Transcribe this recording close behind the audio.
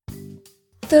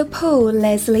The Paul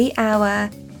Leslie Hour,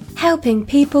 helping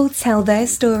people tell their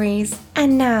stories.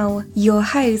 And now, your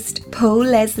host, Paul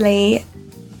Leslie.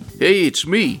 Hey, it's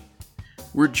me.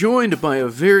 We're joined by a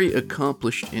very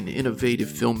accomplished and innovative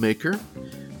filmmaker.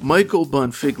 Michael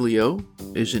Bonfiglio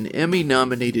is an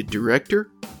Emmy-nominated director,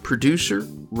 producer,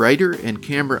 writer, and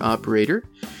camera operator.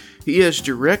 He has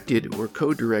directed or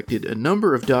co-directed a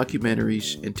number of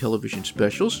documentaries and television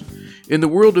specials. In the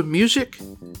world of music,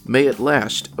 May It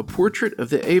Last, a portrait of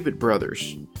the Avett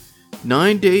brothers.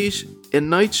 9 Days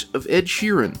and Nights of Ed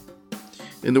Sheeran.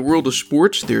 In the world of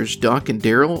sports, there's Doc and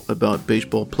Darryl about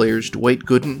baseball players Dwight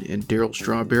Gooden and Darryl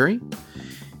Strawberry.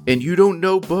 And You Don't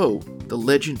Know Bo, the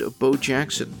legend of Bo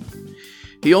Jackson.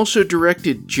 He also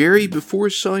directed Jerry Before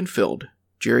Seinfeld,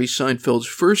 Jerry Seinfeld's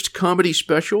first comedy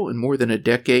special in more than a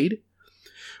decade.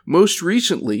 Most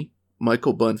recently,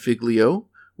 Michael Bonfiglio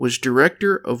was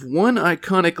director of one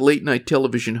iconic late-night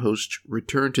television host's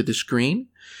return to the screen,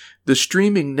 the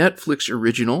streaming Netflix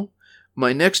original,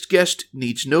 My Next Guest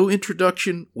Needs No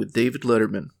Introduction with David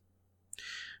Letterman.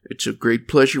 It's a great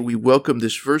pleasure we welcome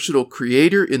this versatile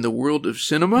creator in the world of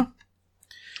cinema.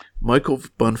 Michael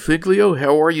Bonfiglio,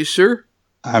 how are you, sir?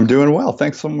 I'm doing well.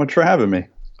 Thanks so much for having me.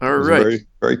 All right. A very,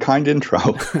 very kind intro.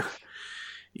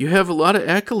 You have a lot of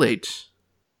accolades.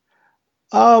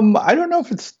 I don't know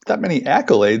if it's that many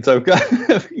accolades. I've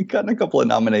gotten a couple of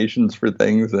nominations for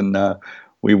things, and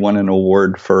we won an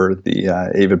award for the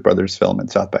Avett Brothers film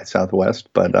at South by Southwest.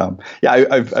 But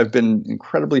I've been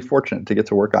incredibly fortunate to get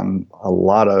to work on a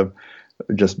lot of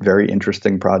just very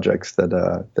interesting projects that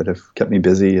have kept me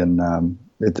busy, and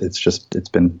it's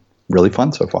been really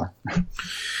fun so far.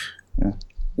 Yeah.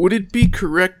 Would it be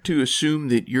correct to assume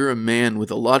that you're a man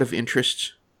with a lot of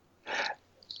interests?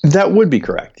 That would be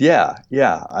correct. Yeah.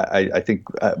 I think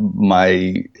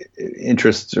my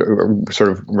interests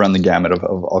sort of run the gamut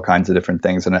of all kinds of different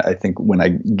things. And I think when I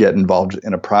get involved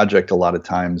in a project, a lot of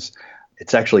times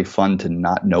it's actually fun to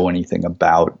not know anything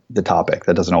about the topic.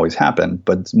 That doesn't always happen.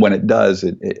 But when it does,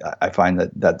 I find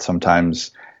that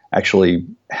sometimes actually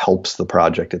helps the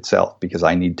project itself, because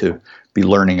I need to be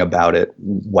learning about it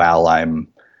while I'm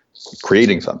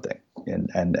creating something.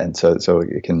 And so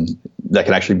that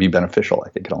can actually be beneficial, I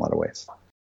think, in a lot of ways.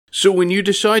 So when you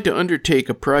decide to undertake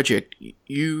a project,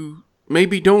 you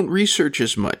maybe don't research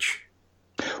as much.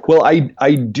 Well,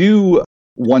 I do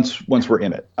once we're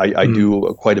in it. I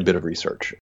do quite a bit of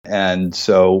research. And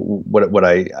so what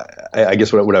I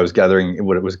guess what I was gathering,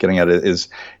 what it was getting at is,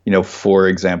 for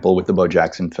example, with the Bo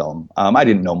Jackson film, I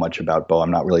didn't know much about Bo.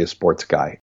 I'm not really a sports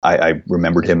guy. I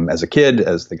remembered him as a kid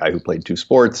as the guy who played two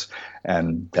sports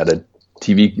and had a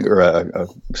TV or a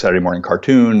Saturday morning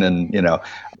cartoon, and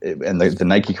the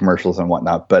Nike commercials and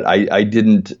whatnot. But I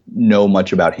didn't know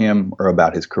much about him or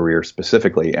about his career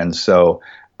specifically. And so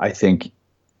I think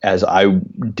as I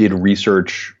did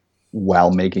research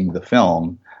while making the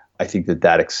film, I think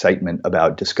that excitement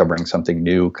about discovering something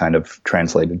new kind of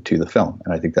translated to the film.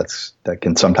 And I think that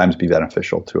can sometimes be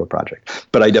beneficial to a project.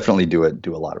 But I definitely do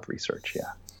a lot of research, yeah.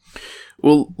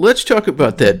 Well, let's talk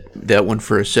about that one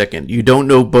for a second. You Don't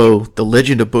Know Bo, the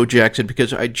legend of Bo Jackson,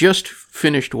 because I just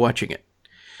finished watching it.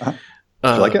 Uh-huh.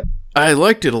 Did you like it? I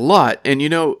liked it a lot. And,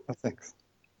 thanks.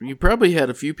 You probably had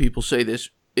a few people say this.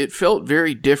 It felt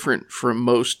very different from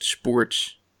most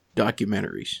sports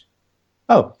documentaries.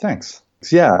 Oh, thanks.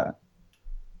 Yeah.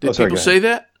 Did people say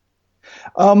that?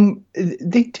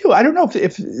 They do. I don't know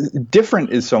if different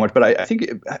is so much, but I think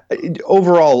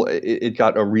overall it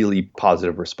got a really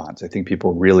positive response. I think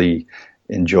people really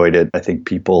enjoyed it. I think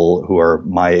people who are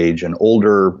my age and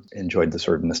older enjoyed the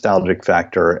sort of nostalgic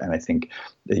factor. And I think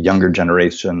the younger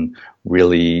generation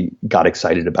really got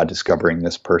excited about discovering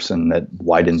this person, that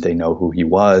why didn't they know who he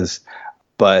was?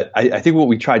 But I think what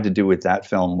we tried to do with that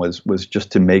film was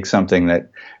just to make something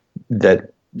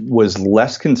that was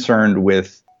less concerned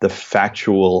with the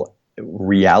factual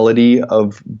reality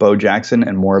of Bo Jackson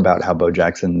and more about how Bo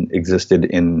Jackson existed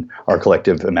in our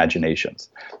collective imaginations.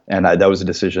 And that was a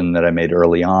decision that I made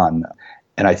early on.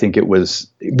 And I think it was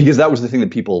because that was the thing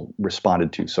that people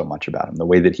responded to so much about him, the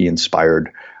way that he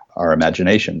inspired our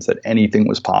imaginations, that anything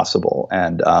was possible.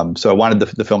 And so I wanted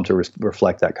the film to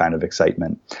reflect that kind of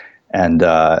excitement. And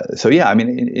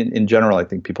in general, I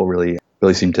think people really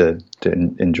seem to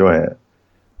enjoy it.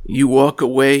 You walk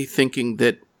away thinking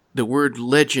that the word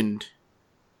legend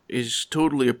is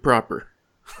totally improper.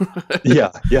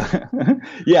 Yeah.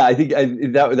 I think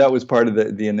that was part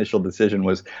of the initial decision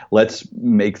was let's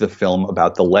make the film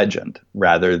about the legend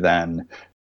rather than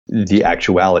the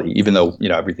actuality, even though,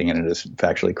 everything in it is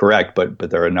factually correct, but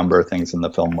there are a number of things in the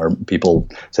film where people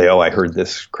say, oh, I heard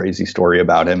this crazy story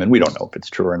about him, and we don't know if it's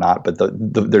true or not, but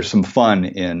there's some fun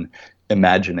in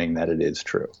imagining that it is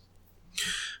true.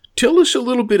 Tell us a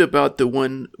little bit about the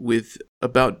one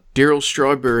about Darryl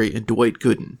Strawberry and Dwight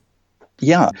Gooden.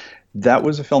 Yeah, that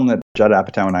was a film that Judd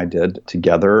Apatow and I did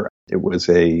together. It was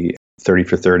a 30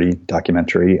 for 30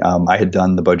 documentary. I had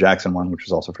done the Bo Jackson one, which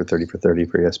was also for 30 for 30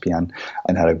 for ESPN,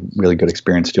 and had a really good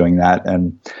experience doing that.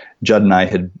 And Judd and I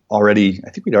had already,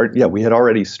 we had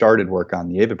already started work on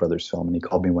the Avett Brothers film. And he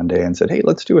called me one day and said, "Hey,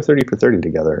 let's do a 30 for 30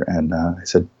 together." And I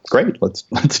said, "Great, let's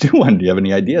do one. Do you have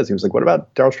any ideas?" He was like, "What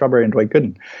about Darryl Strawberry and Dwight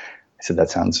Gooden?" I said,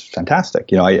 "That sounds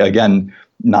fantastic." Again,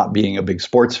 not being a big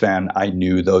sports fan, I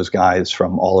knew those guys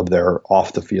from all of their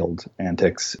off the field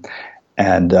antics.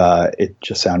 And it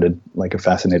just sounded like a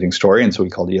fascinating story. And so we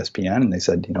called ESPN and they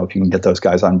said, if you can get those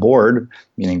guys on board,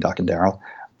 meaning Doc and Darryl,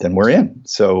 then we're in.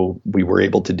 So we were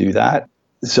able to do that.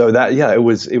 So that, it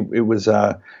was,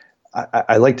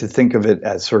 I like to think of it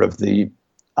as sort of the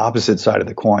opposite side of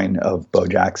the coin of Bo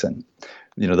Jackson.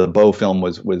 The Bo film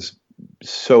was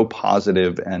so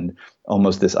positive and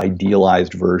almost this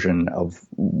idealized version of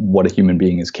what a human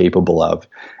being is capable of.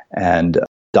 And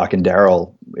Doc and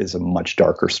Darryl is a much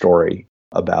darker story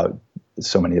about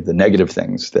so many of the negative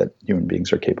things that human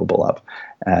beings are capable of.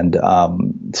 And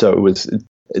so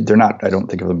they're not, I don't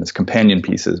think of them as companion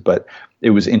pieces, but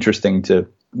it was interesting to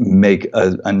make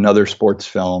another sports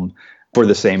film for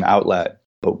the same outlet,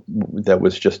 but that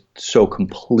was just so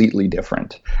completely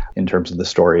different in terms of the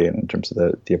story and in terms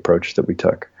of the approach that we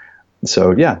took.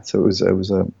 So it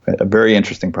was a very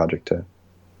interesting project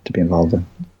to be involved in.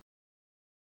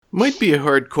 Might be a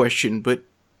hard question, but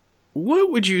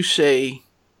what would you say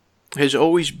has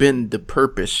always been the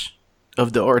purpose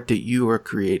of the art that you are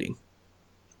creating?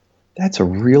 That's a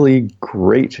really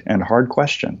great and hard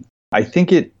question. I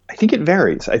think it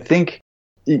varies. I think,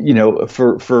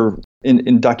 for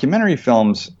in documentary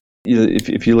films,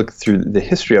 if you look through the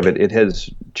history of it, it has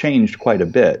changed quite a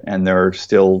bit, and there are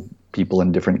still people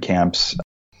in different camps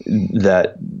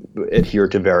that adhere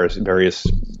to various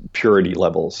purity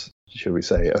levels, should we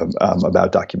say,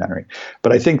 about documentary.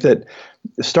 But I think that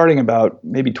starting about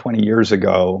maybe 20 years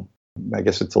ago, I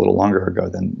guess it's a little longer ago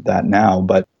than that now,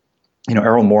 but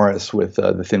Errol Morris with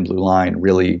The Thin Blue Line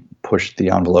really pushed the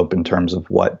envelope in terms of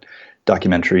what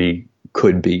documentary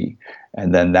could be.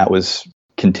 And then that was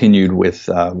continued with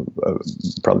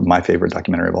probably my favorite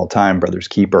documentary of all time, Brothers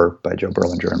Keeper by Joe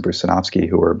Berlinger and Bruce Sinofsky,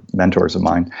 who were mentors of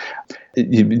mine.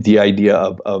 The idea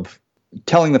of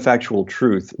telling the factual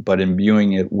truth, but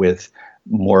imbuing it with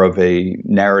more of a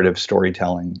narrative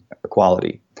storytelling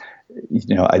quality.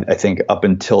 I think up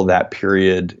until that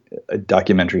period, a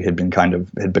documentary had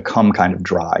become kind of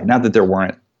dry. Not that there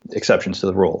weren't exceptions to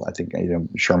the rule. I think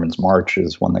Sherman's March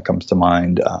is one that comes to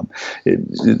mind.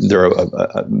 There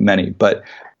are many, but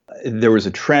there was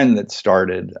a trend that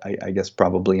started, I guess,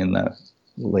 probably in the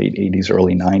late 80s,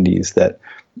 early 90s, that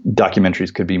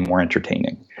documentaries could be more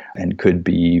entertaining and could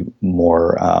be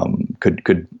more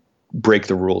could break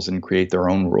the rules and create their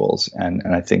own rules. And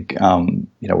I think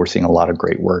we're seeing a lot of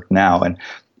great work now. And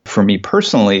for me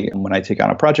personally, when I take on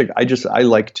a project, I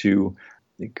like to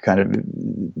kind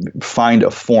of find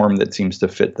a form that seems to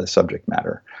fit the subject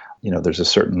matter. There's a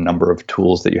certain number of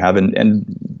tools that you have, and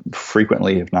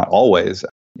frequently, if not always,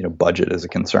 budget is a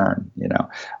concern.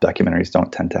 Documentaries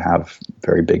don't tend to have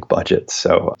very big budgets,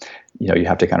 so you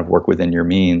have to kind of work within your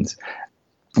means.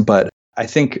 But I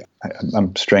think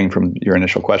I'm straying from your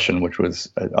initial question, which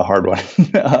was a hard one.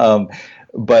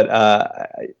 But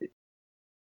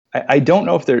I don't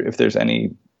know if there's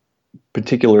any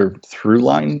particular through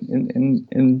line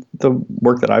in the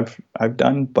work that I've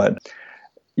done, but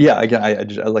yeah, again,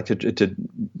 I like to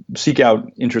seek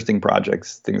out interesting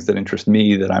projects, things that interest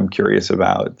me, that I'm curious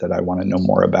about, that I want to know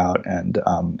more about, and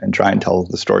try and tell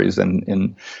the stories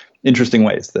in interesting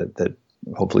ways that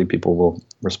hopefully people will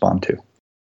respond to.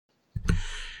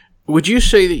 Would you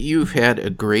say that you've had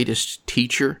a greatest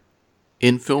teacher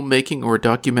in filmmaking or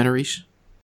documentaries?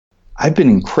 I've been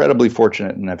incredibly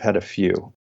fortunate, and I've had a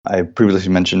few. I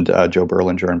previously mentioned Joe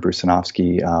Berlinger and Bruce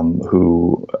Sinofsky,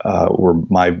 who were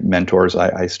my mentors.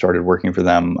 I started working for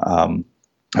them.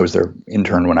 I was their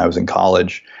intern when I was in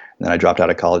college, and then I dropped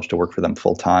out of college to work for them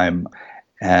full time.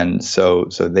 And so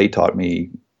they taught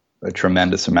me a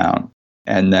tremendous amount.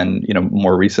 And then,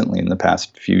 more recently, in the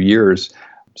past few years,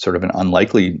 sort of an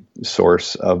unlikely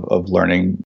source of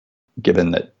learning, given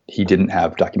that he didn't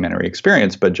have documentary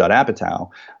experience, but Judd Apatow,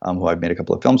 who I've made a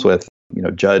couple of films with.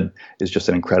 Judd is just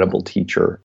an incredible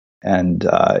teacher. And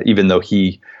even though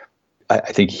I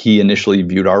think he initially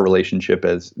viewed our relationship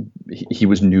as he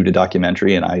was new to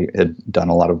documentary and I had done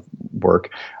a lot of work.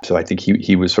 So I think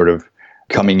he was sort of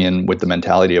coming in with the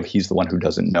mentality of he's the one who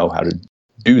doesn't know how to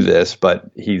do this, but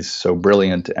he's so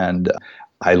brilliant, and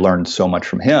I learned so much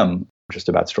from him just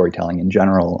about storytelling in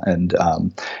general, and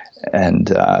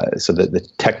so the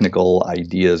technical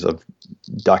ideas of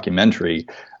documentary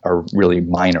are really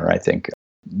minor, I think,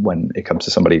 when it comes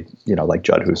to somebody, like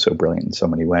Judd, who's so brilliant in so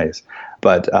many ways.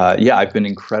 But I've been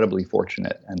incredibly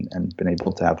fortunate and been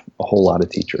able to have a whole lot of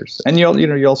teachers. And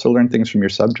you also learn things from your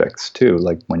subjects too,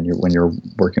 like when you're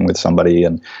working with somebody,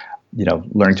 and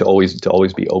learning to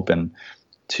always be open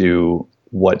to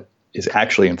what is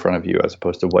actually in front of you, as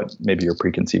opposed to what maybe your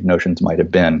preconceived notions might have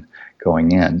been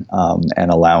going in,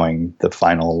 and allowing the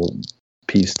final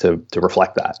piece to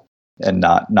reflect that, and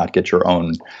not get your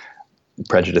own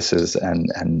prejudices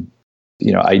and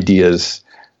ideas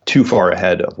too far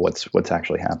ahead of what's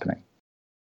actually happening.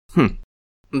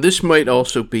 This might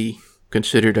also be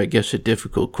considered, I guess, a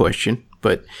difficult question,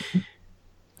 but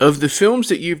of the films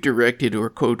that you've directed or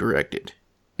co-directed,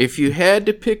 if you had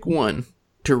to pick one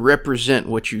to represent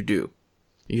what you do,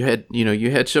 you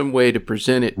had some way to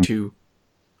present it to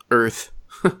Earth,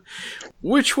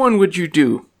 which one would you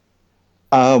do?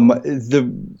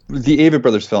 The Avett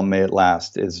Brothers film, May It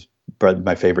Last, is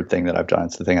my favorite thing that I've done.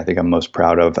 It's the thing I think I'm most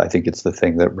proud of. I think it's the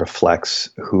thing that reflects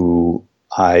who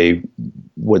I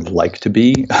would like to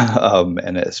be,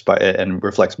 and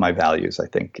reflects my values, I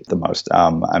think, the most.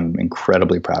 I'm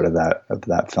incredibly proud of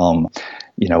that film.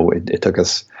 It took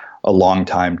us a long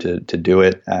time to do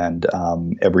it, and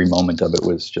every moment of it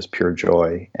was just pure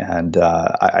joy. And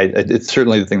it's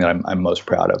certainly the thing that I'm most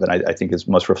proud of, and I think is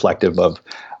most reflective of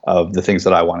the things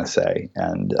that I want to say.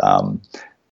 And I'm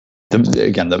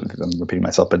repeating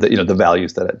myself, but the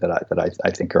values that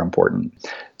I think are important.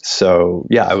 So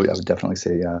yeah, I would definitely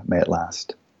say May It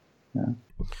Last. Yeah.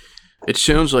 It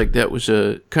sounds like that was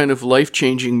a kind of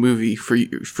life-changing movie for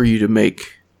you to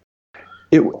make.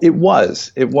 It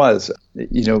was.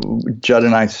 Judd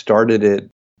and I started it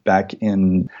back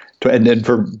in, and then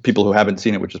for people who haven't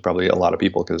seen it, which is probably a lot of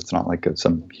people because it's not like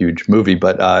some huge movie,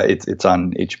 but it's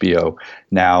on HBO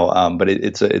now. But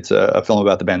it's a film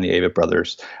about the band the Avett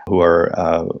Brothers, who are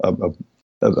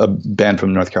a band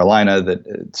from North Carolina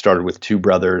that started with two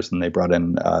brothers, and they brought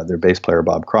in their bass player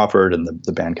Bob Crawford, and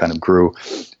the band kind of grew.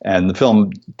 And the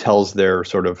film tells their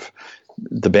sort of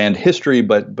the band history,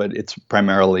 but it's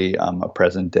primarily a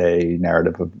present day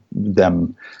narrative of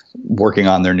them working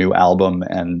on their new album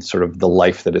and sort of the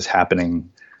life that is happening,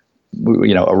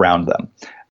 around them.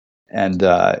 And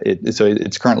so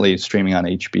it's currently streaming on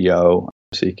HBO,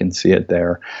 so you can see it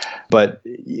there. But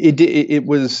it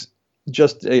was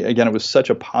just, again, it was such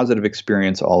a positive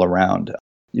experience all around.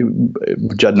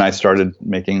 Judd and I started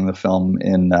making the film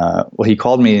he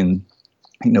called me in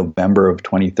November of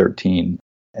 2013.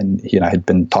 And he and I had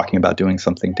been talking about doing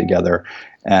something together.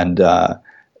 And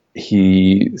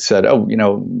he said, I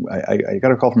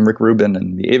got a call from Rick Rubin,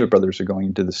 and the Avett Brothers are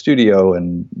going to the studio,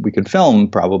 and we could film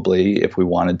probably if we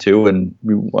wanted to. And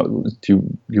do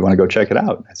you want to go check it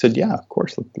out? I said, yeah, of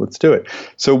course, let's do it.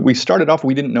 So we started off,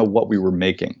 we didn't know what we were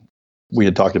making. We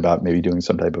had talked about maybe doing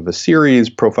some type of a series,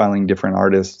 profiling different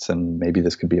artists, and maybe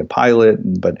this could be a pilot.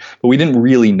 But we didn't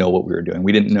really know what we were doing.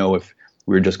 We didn't know if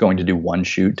we were just going to do one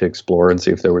shoot to explore and see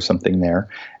if there was something there.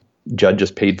 Judd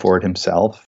just paid for it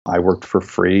himself. I worked for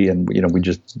free, and we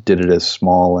just did it as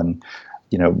small and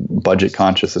budget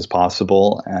conscious as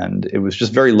possible. And it was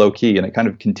just very low key, and it kind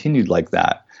of continued like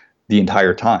that the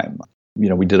entire time.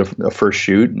 We did a first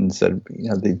shoot and said,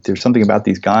 there's something about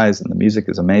these guys, and the music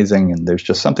is amazing, and there's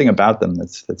just something about them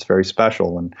that's very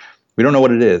special. And we don't know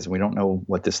what it is. We don't know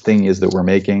what this thing is that we're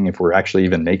making, if we're actually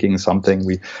even making something.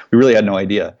 We really had no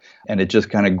idea. And it just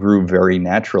kind of grew very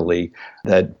naturally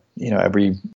that,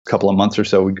 every couple of months or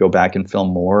so we'd go back and film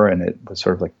more. And it was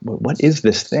sort of like, what is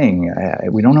this thing?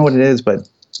 We don't know what it is, but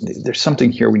there's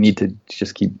something here. We need to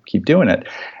just keep doing it.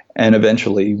 And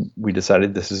eventually we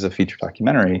decided this is a feature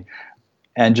documentary.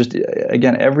 And just,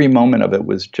 again, every moment of it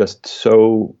was just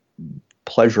so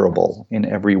pleasurable in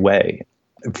every way.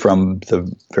 From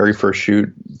the very first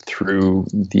shoot through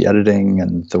the editing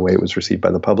and the way it was received by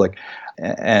the public.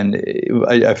 And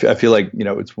I feel like,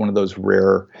 it's one of those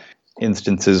rare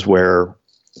instances where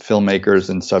filmmakers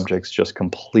and subjects just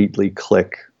completely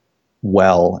click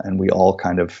well. And we all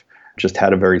kind of just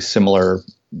had a very similar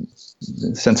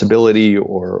sensibility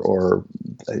or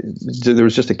there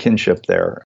was just a kinship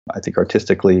there, I think,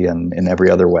 artistically and in every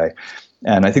other way.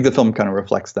 And I think the film kind of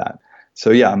reflects that.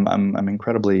 So yeah, I'm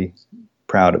incredibly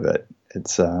proud of it.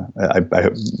 It's I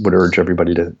would urge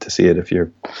everybody to see it if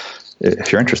you're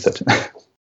interested.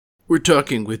 We're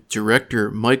talking with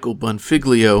director Michael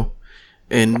Bonfiglio,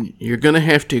 and you're going to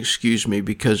have to excuse me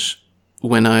because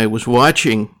when I was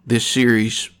watching this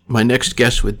series, my next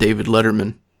guest with David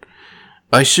Letterman,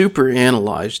 I super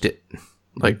analyzed it.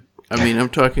 I'm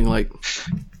talking like,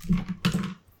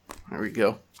 there we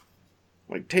go.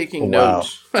 Like taking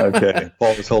notes. Okay.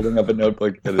 Paul was holding up a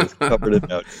notebook that is covered in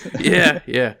notes.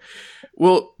 Yeah.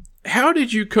 Well, how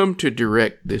did you come to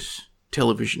direct this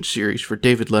television series for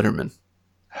David Letterman?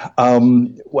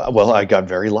 Well, I got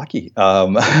very lucky. I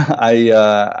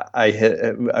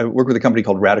worked with a company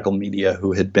called Radical Media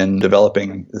who had been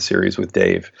developing the series with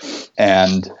Dave,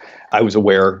 and I was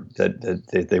aware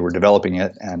that they were developing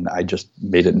it, and I just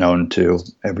made it known to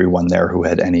everyone there who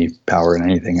had any power in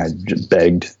anything. I just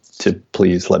begged to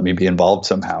please let me be involved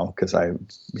somehow, because I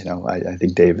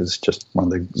think Dave is just one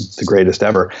of the greatest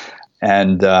ever.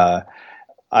 And I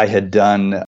had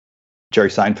done Jerry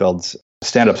Seinfeld's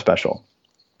stand-up special.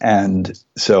 And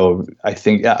so I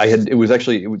think there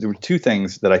were two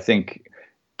things that I think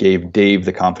gave Dave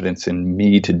the confidence in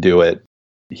me to do it.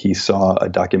 He saw a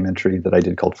documentary that I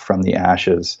did called From the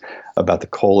Ashes about the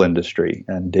coal industry.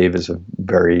 And Dave is a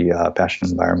very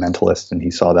passionate environmentalist, and he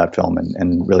saw that film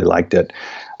and really liked it.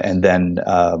 And then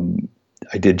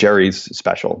I did Jerry's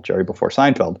special, Jerry Before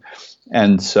Seinfeld.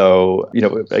 And so,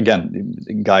 again,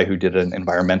 the guy who did an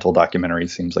environmental documentary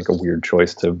seems like a weird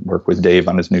choice to work with Dave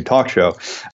on his new talk show.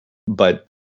 But,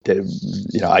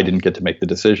 I didn't get to make the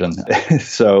decision.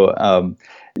 So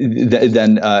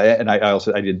then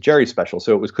I did Jerry's special.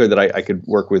 So it was clear that I could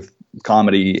work with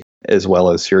comedy as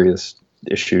well as serious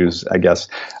issues, I guess.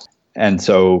 And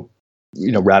so,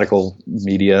 Radical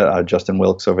Media, Justin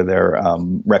Wilkes over there,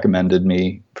 recommended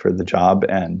me for the job,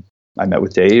 and I met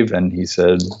with Dave, and he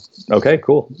said, okay,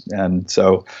 cool. And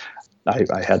so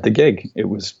I had the gig. It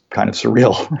was kind of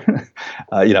surreal,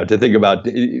 to think about,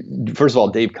 first of all,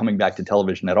 Dave coming back to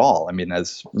television at all. I mean,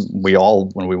 as we all,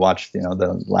 when we watched,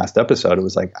 the last episode, it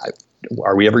was like,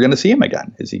 are we ever going to see him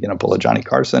again? Is he going to pull a Johnny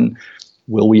Carson?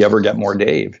 Will we ever get more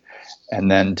Dave?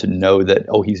 And then to know that,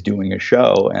 he's doing a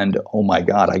show, and oh my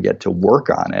God, I get to work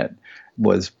on it,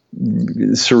 was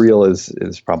surreal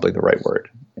is probably the right word.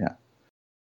 Yeah.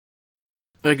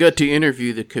 I got to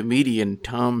interview the comedian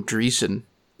Tom Dreesen,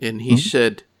 and he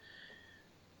said,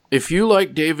 if you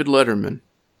like David Letterman,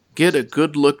 get a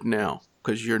good look now,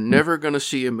 because you're never going to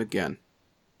see him again.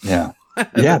 Yeah.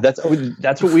 Yeah, that's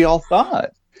what we all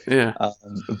thought. Yeah.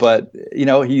 But,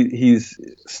 he's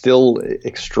still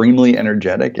extremely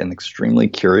energetic and extremely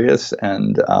curious,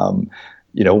 and,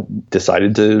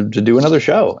 decided to do another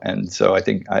show. And so I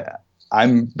think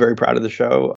I'm very proud of the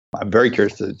show. I'm very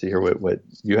curious to hear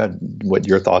what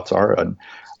your thoughts are.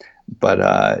 But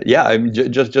I mean,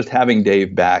 just having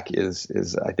Dave back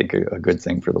is I think a good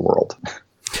thing for the world.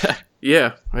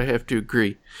 Yeah, I have to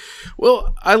agree.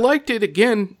 Well, I liked it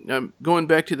again. Going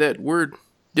back to that word,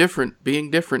 different,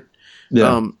 being different.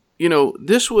 Yeah.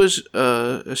 This was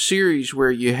a series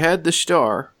where you had the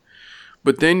star,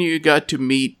 but then you got to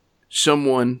meet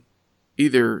someone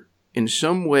either in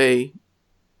some way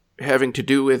having to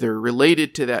do with or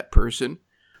related to that person,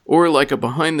 or like a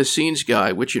behind-the-scenes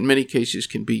guy, which in many cases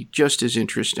can be just as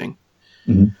interesting.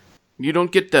 Mm-hmm. You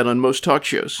don't get that on most talk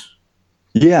shows.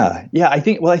 Yeah. I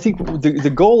think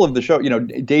the goal of the show,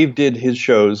 Dave did his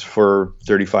shows for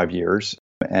 35 years,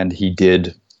 and he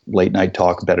did late night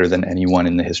talk better than anyone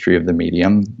in the history of the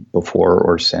medium before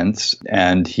or since.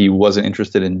 And he wasn't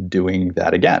interested in doing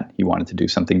that again. He wanted to do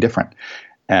something different.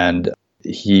 And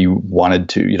he wanted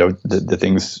to, the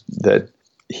things that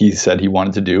he said he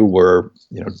wanted to do were,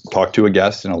 talk to a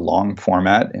guest in a long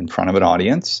format in front of an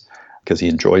audience, because he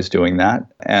enjoys doing that.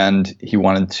 And he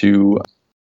wanted to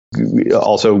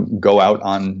also go out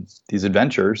on these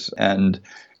adventures and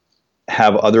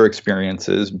have other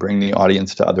experiences, bring the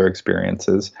audience to other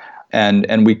experiences. And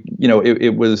we,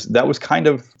 that was kind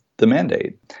of the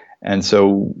mandate. And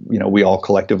so, we all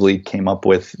collectively came up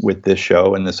with this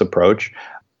show and this approach.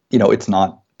 It's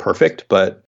not perfect,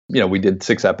 but, we did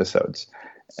 6 episodes.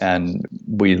 And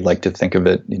we like to think of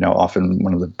it, often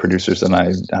one of the producers and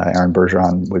I, Aaron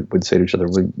Bergeron, would say to each other,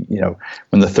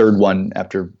 when the third one,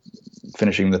 after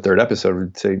finishing the 3rd episode,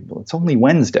 would say, well, it's only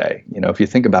Wednesday. If you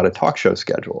think about a talk show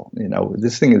schedule,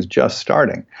 this thing is just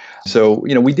starting. So,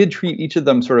 we did treat each of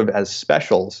them sort of as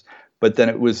specials, but then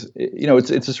it was,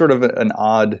 it's a sort of an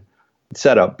odd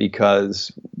setup,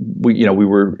 because we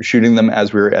were shooting them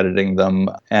as we were editing them,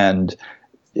 and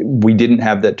we didn't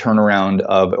have that turnaround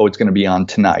of, it's going to be on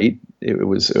tonight. It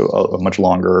was a much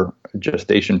longer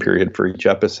gestation period for each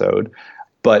episode.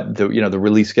 But the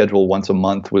release schedule once a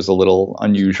month was a little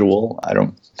unusual. I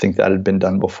don't think that had been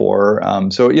done before.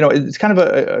 So it's kind of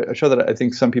a show that I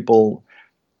think some people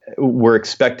were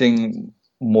expecting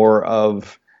more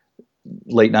of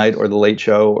late night or the Late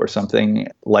Show or something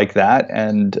like that,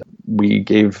 and we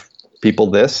gave people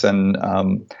this, and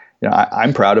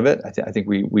I'm proud of it. I think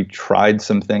we tried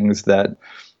some things that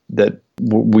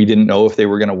we didn't know if they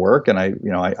were going to work, and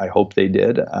I hope they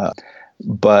did.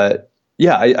 But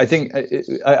yeah, I think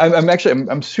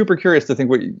I'm super curious to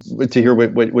hear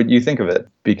what you think of it,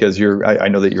 because I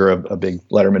know that you're a big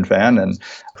Letterman fan, and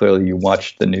clearly you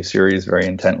watched the new series very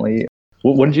intently.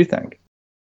 What did you think?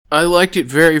 I liked it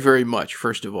very, very much.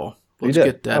 First of all, let's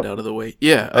get that out of the way.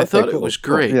 Yeah, I thought it was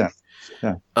great. Cool.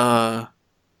 Yeah.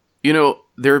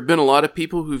 There have been a lot of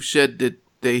people who've said that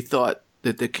they thought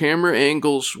that the camera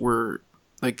angles were,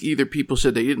 like, either people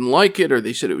said they didn't like it or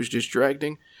they said it was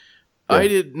distracting. Yeah. I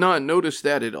did not notice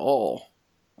that at all.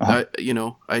 I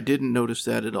didn't notice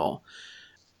that at all.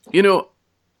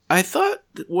 I thought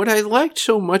what I liked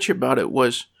so much about it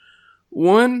was,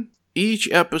 one, each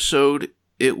episode,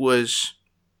 it was,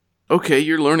 okay,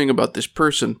 you're learning about this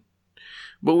person.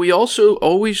 But we also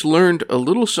always learned a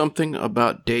little something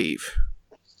about Dave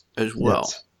as well.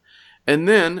 Yes. And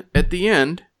then at the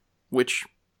end, which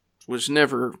was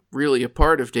never really a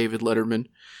part of David Letterman,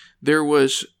 there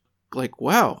was like,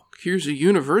 wow, here's a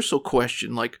universal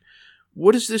question. Like,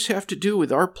 what does this have to do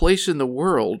with our place in the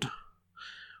world?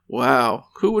 Wow,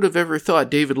 who would have ever thought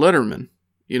David Letterman,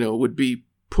 would be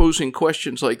posing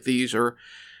questions like these? Or,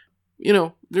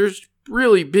 there's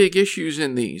really big issues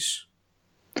in these.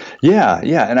 Yeah.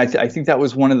 And I think that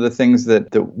was one of the things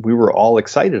that we were all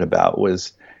excited about,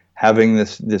 was having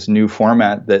this new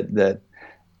format that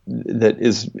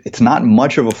is, it's not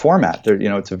much of a format.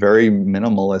 It's a very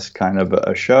minimalist kind of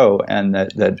a show, and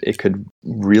that it could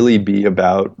really be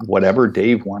about whatever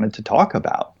Dave wanted to talk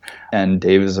about. And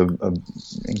Dave is a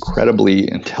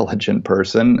incredibly intelligent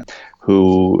person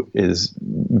who is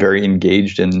very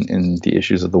engaged in the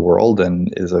issues of the world,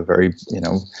 and is a very,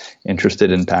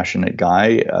 interested and passionate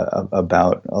guy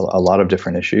about a lot of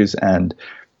different issues. And,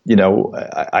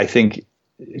 I think,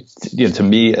 to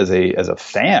me as a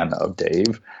fan of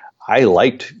Dave, I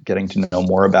liked getting to know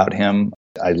more about him.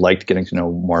 I liked getting to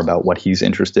know more about what he's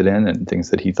interested in and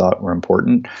things that he thought were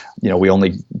important. We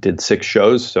only did 6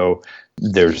 shows, so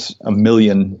there's a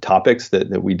million topics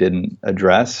that we didn't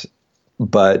address.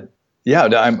 But yeah,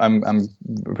 I'm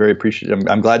very appreciative.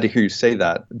 I'm glad to hear you say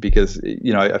that, because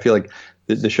I feel like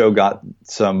the show got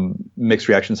some mixed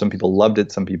reactions. Some people loved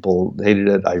it, some people hated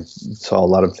it. I saw a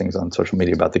lot of things on social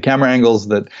media about the camera angles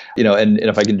that, and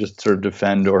if I can just sort of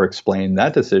defend or explain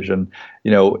that decision,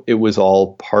 it was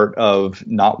all part of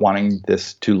not wanting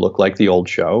this to look like the old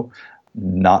show,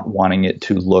 not wanting it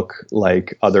to look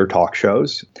like other talk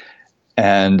shows.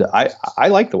 And I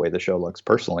like the way the show looks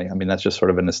personally. I mean, that's just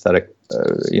sort of an aesthetic,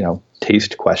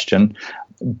 taste question.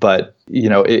 But,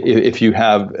 if you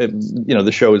have,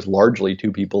 the show is largely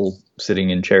 2 people sitting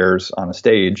in chairs on a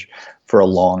stage for a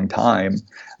long time,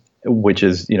 which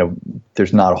is,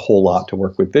 there's not a whole lot to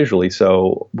work with visually.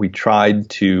 So we tried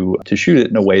to shoot it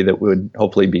in a way that would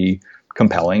hopefully be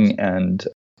compelling and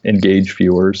engage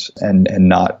viewers, and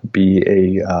not be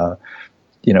a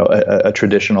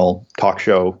traditional talk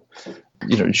show,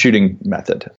 shooting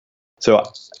method. So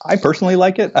I personally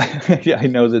like it. I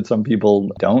know that some people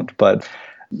don't, but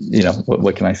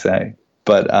what can I say?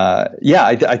 But I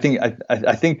think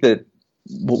that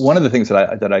one of the things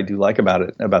that I do like about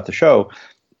it, about the show,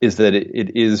 is that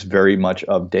it is very much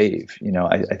of Dave.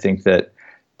 I think that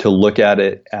to look at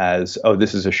it as, oh,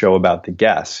 this is a show about the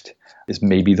guest, is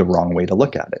maybe the wrong way to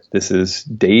look at it. This is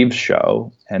Dave's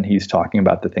show, and he's talking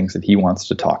about the things that he wants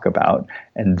to talk about.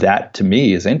 And that, to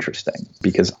me, is interesting,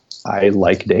 because I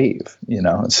like Dave,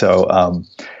 So,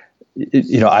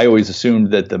 I always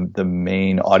assumed that the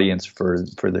main audience for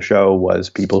the show was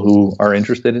people who are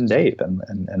interested in Dave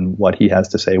and what he has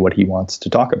to say, what he wants to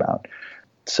talk about.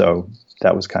 So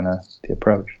that was kind of the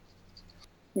approach.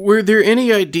 Were there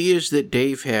any ideas that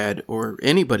Dave had, or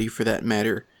anybody for that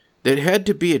matter, that had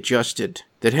to be adjusted,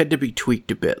 that had to be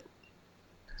tweaked a bit?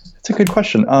 That's a good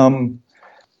question.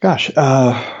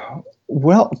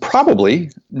 Well,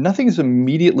 probably. Nothing's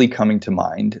immediately coming to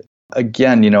mind.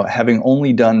 Again, having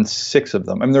only done 6 of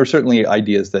them, I mean, there were certainly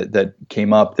ideas that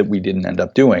came up that we didn't end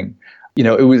up doing.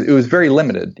 It was very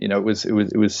limited. It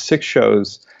was 6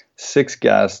 shows, 6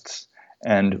 guests,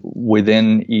 and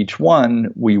within each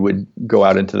one, we would go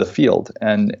out into the field,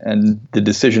 and the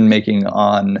decision making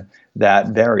on that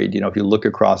varied. If you look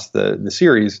across the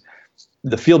series,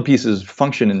 the field pieces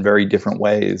function in very different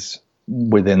ways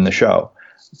within the show.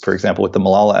 For example, with the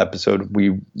Malala episode,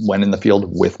 we went in the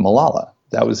field with Malala.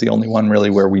 That was the only one really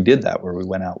where we did that, where we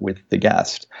went out with the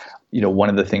guest. One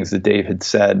of the things that Dave had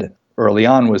said early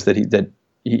on was that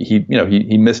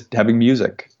he missed having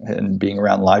music and being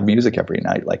around live music every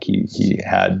night like he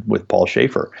had with Paul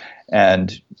Schaefer.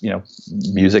 And,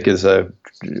 music is a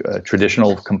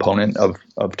traditional component of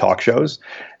talk shows.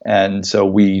 And so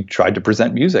we tried to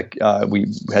present music. We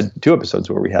had 2 episodes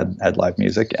where we had live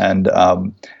music, and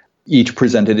each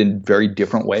presented in very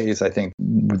different ways, I think,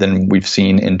 than we've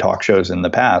seen in talk shows in the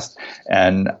past.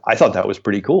 And I thought that was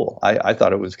pretty cool. I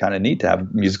thought it was kind of neat to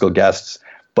have musical guests,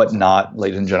 but not,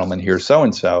 ladies and gentlemen, here's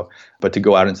so-and-so, but to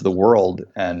go out into the world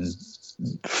and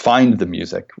find the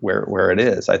music where it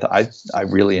is. I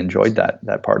really enjoyed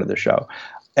that part of the show.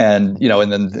 And,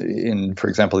 and then for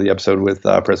example, the episode with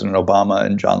President Obama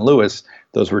and John Lewis,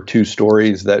 those were 2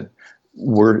 stories that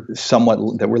were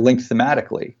linked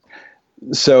thematically.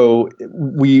 So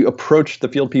we approached the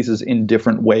field pieces in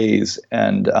different ways,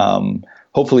 and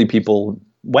hopefully people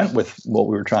went with what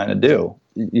we were trying to do.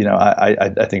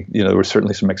 I think, there was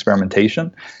certainly some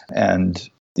experimentation, and,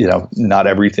 not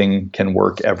everything can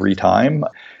work every time,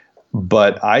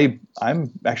 but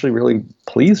I'm actually really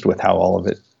pleased with how all of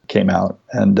it came out.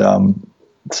 And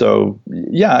so,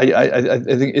 yeah, I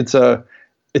think it's a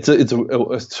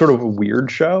sort of a weird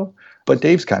show, but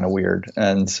Dave's kind of weird.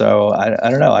 And so I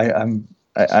don't know.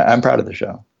 I'm proud of the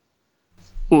show.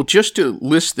 Well, just to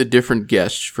list the different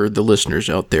guests for the listeners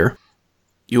out there,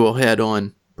 you all had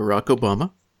on Barack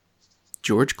Obama,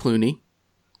 George Clooney,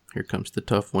 here comes the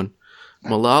tough one,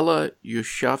 Malala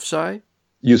Yousafzai,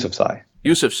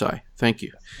 thank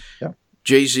you, yeah.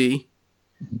 Jay-Z,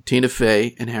 Tina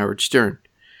Fey, and Howard Stern.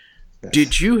 Yes.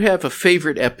 Did you have a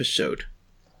favorite episode?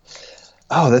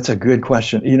 Oh, that's a good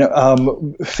question.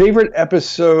 Favorite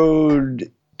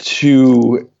episode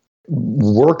to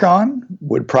work on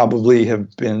would probably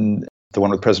have been the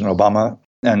one with President Obama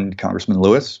and Congressman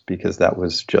Lewis, because that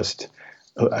was just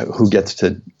who gets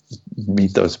to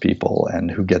meet those people and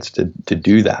who gets to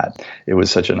do that. It was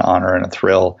such an honor and a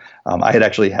thrill. I had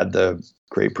actually had the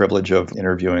great privilege of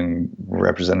interviewing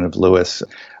Representative Lewis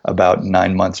about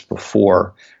 9 months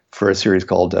before for a series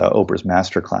called Oprah's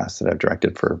Masterclass that I've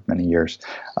directed for many years,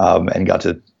 and got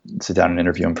to sit down and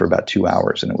interview him for about 2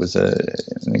 hours. And it was an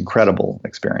incredible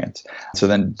experience. So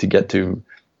then to get to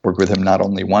work with him not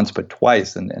only once, but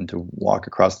twice, and to walk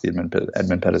across the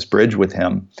Edmund Pettus Bridge with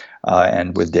him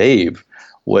and with Dave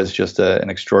was just an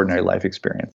extraordinary life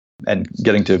experience. And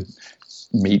getting to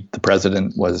meet the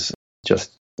president was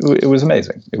just, it was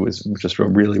amazing. It was just a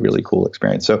really, really cool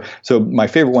experience. So my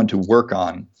favorite one to work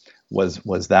on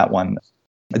was that one.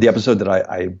 The episode that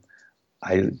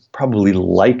I probably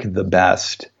like the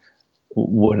best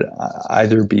would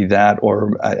either be that,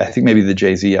 or I think maybe the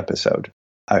Jay-Z episode.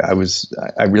 I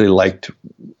really liked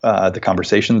the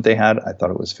conversation that they had. I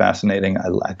thought it was fascinating.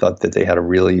 I thought that they had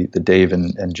that Dave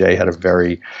and Jay had a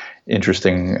very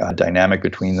interesting dynamic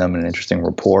between them, and an interesting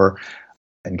rapport,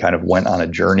 and kind of went on a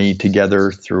journey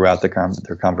together throughout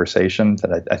their conversation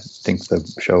that I think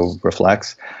the show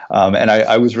reflects. And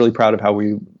I was really proud of how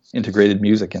we integrated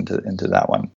music into that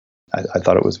one. I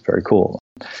thought it was very cool.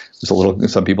 It was a little,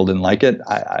 some people didn't like it.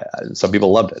 Some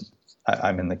people loved it.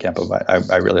 I'm in the camp of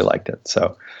I really liked it.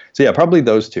 So yeah, probably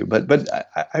those 2. But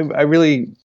I really,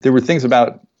 there were things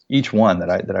about each one that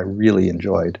I really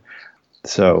enjoyed.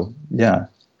 So yeah,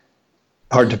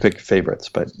 hard to pick favorites,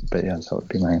 but yeah, that would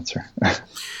be my answer.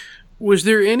 Was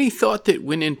there any thought that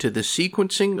went into the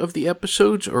sequencing of the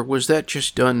episodes, or was that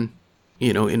just done,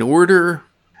 in order?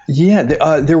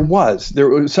 Yeah, there was.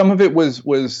 Some of it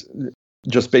was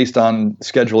just based on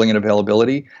scheduling and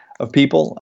availability of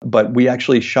people. But we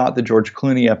actually shot the George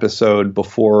Clooney episode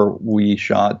before we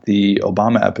shot the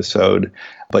Obama episode,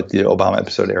 but the Obama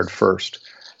episode aired first.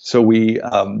 So we,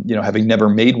 having never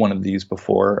made one of these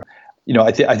before,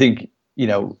 I think,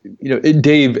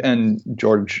 Dave and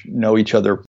George know each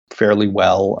other fairly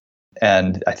well.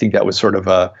 And I think that was sort of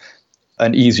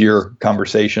an easier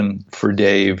conversation for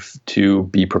Dave to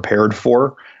be prepared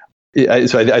for.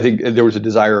 So I think there was a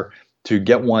desire to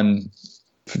get one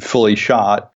fully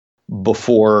shot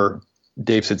before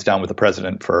Dave sits down with the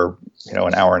president for,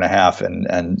 an hour and a half. And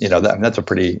that's a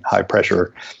pretty high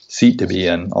pressure seat to be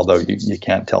in, although you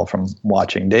can't tell from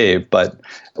watching Dave. But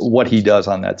what he does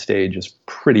on that stage is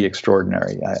pretty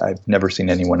extraordinary. I've never seen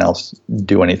anyone else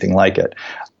do anything like it.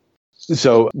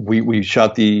 So we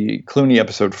shot the Clooney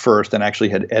episode first, and actually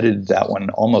had edited that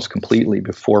one almost completely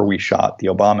before we shot the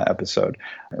Obama episode.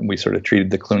 And we sort of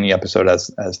treated the Clooney episode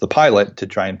as the pilot to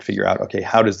try and figure out, okay,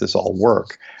 how does this all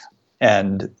work?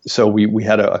 And so we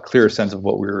had a clear sense of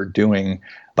what we were doing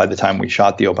by the time we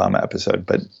shot the Obama episode.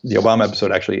 But the Obama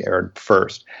episode actually aired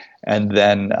first. And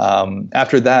then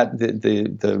after that,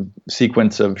 the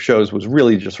sequence of shows was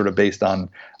really just sort of based on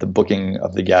the booking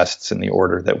of the guests and the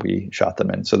order that we shot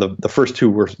them in. So the first two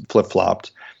were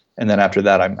flip-flopped. And then after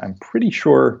that, I'm pretty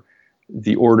sure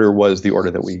the order was the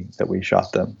order that we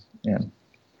shot them in.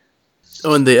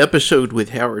 On the episode with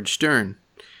Howard Stern,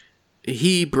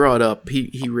 he brought up,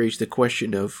 he raised the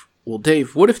question of, well,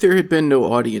 Dave, what if there had been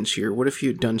no audience here? What if you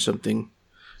had done something,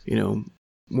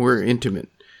 more intimate?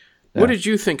 Yeah. What did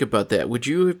you think about that? Would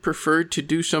you have preferred to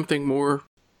do something more,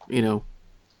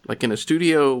 like in a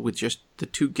studio with just the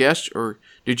two guests, or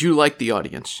did you like the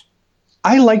audience?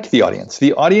 I liked the audience.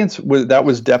 The audience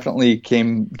was definitely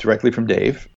came directly from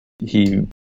Dave.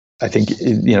 I think,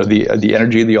 the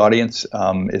energy of the audience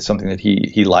is something that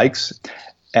he likes.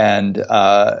 And,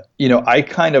 I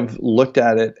kind of looked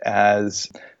at it as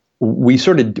we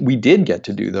did get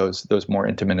to do those more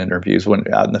intimate interviews when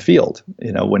out in the field,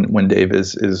 when Dave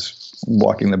is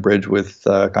walking the bridge with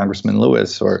Congressman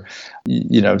Lewis, or,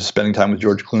 spending time with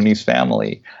George Clooney's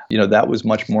family. That was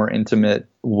much more intimate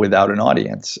without an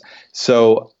audience.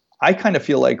 So I kind of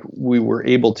feel like we were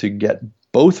able to get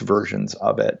both versions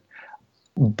of it.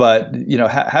 But,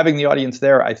 having the audience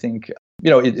there, I think,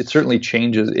 it certainly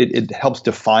changes. It helps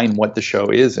define what the show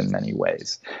is in many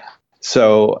ways.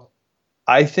 So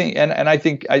I think, I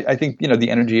think, the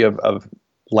energy of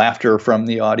laughter from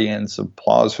the audience,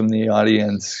 applause from the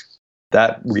audience,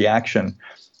 that reaction,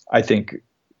 I think,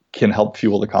 can help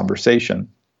fuel the conversation.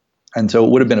 And so it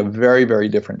would have been a very, very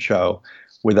different show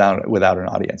without an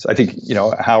audience. I think,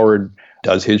 Howard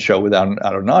does his show without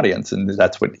an audience, and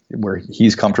that's where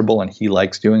he's comfortable and he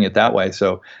likes doing it that way.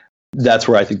 So that's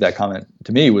where I think that comment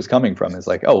to me was coming from, is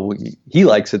like, oh, he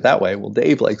likes it that way. Well,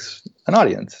 Dave likes an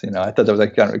audience. I thought that was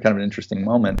like kind of an interesting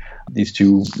moment. These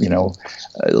two,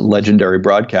 legendary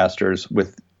broadcasters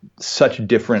with such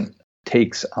different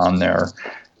takes on their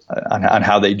on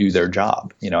how they do their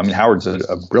job. Howard's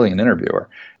a brilliant interviewer.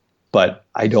 But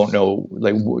I don't know,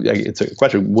 it's a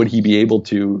question, would he be able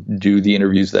to do the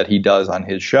interviews that he does on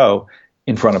his show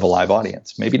in front of a live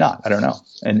audience? Maybe not. I don't know.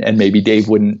 And maybe Dave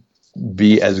wouldn't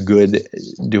be as good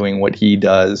doing what he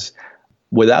does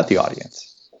without the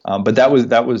audience. But that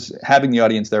was having the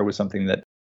audience there was something that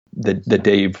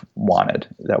Dave wanted.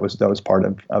 That was part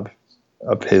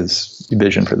of his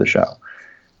vision for the show.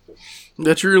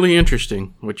 That's really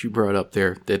interesting what you brought up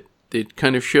there, that it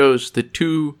kind of shows the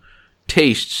two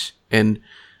tastes, and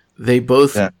they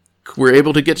both were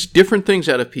able to get different things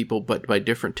out of people, but by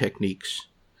different techniques.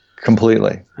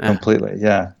 Completely.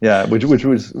 Yeah. Which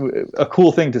was a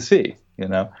cool thing to see,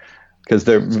 because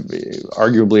there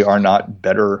arguably are not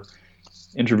better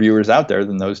interviewers out there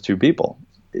than those two people,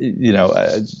 and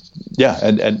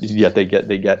yet they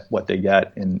get what they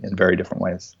get in very different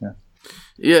ways.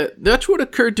 Yeah, that's what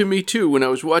occurred to me too when I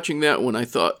was watching that one. I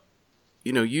thought,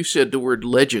 you said the word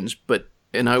legends,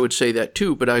 and I would say that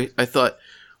too, but I thought,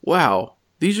 wow,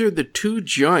 these are the two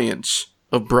giants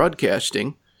of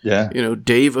broadcasting. Yeah.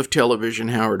 Dave of television,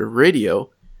 Howard of radio,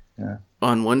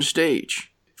 on one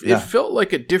stage. It felt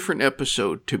like a different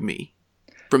episode to me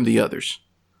from the others.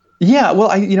 Yeah,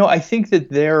 well, I think that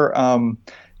they're, and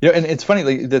it's funny,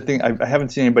 like the thing I haven't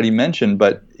seen anybody mention,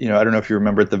 but I don't know if you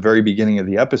remember at the very beginning of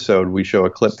the episode, we show a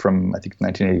clip from I think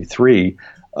 1983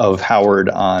 of Howard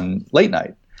on Late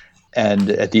Night. And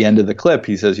at the end of the clip,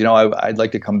 he says, I'd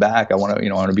like to come back. I want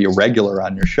to be a regular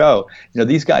on your show.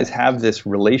 These guys have this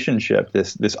relationship,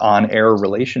 this on-air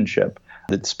relationship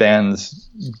that spans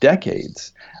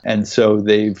decades. And so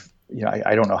they've,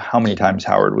 I don't know how many times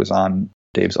Howard was on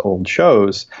Dave's old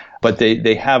shows, but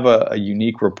they have a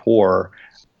unique rapport.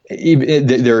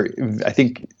 I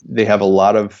think they have a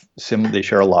lot of they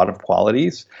share a lot of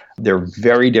qualities. They're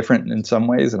very different in some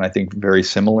ways, and I think very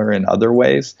similar in other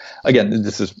ways. Again,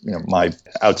 this is my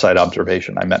outside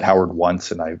observation. I met Howard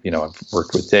once, and I've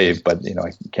worked with Dave, but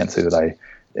I can't say that I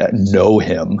know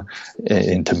him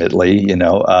intimately.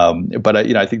 But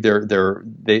I think they're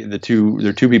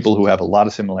two people who have a lot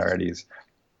of similarities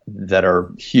that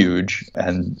are huge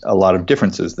and a lot of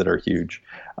differences that are huge.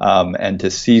 And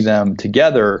to see them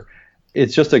together,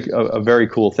 it's just a very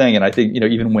cool thing. And I think,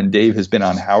 even when Dave has been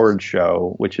on Howard's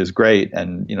show, which is great,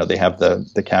 and, they have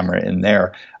the camera in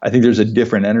there, I think there's a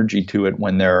different energy to it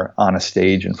when they're on a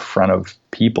stage in front of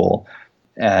people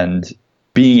and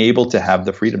being able to have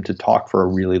the freedom to talk for a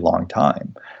really long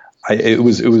time. It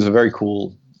was a very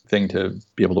cool thing to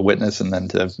be able to witness and then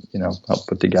to, help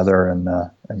put together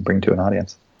and bring to an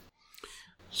audience.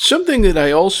 Something that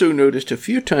I also noticed a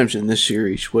few times in this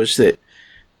series was that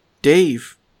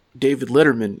Dave David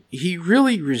Letterman, he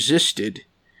really resisted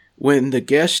when the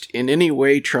guest in any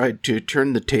way tried to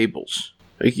turn the tables.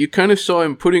 Like, you kind of saw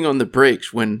him putting on the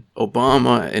brakes when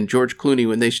Obama and George Clooney,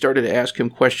 when they started to ask him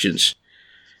questions.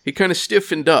 He kind of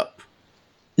stiffened up.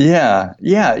 Yeah.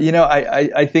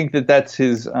 I think that's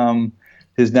his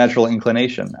natural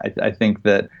inclination. I think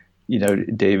that,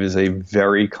 Dave is a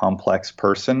very complex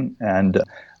person, and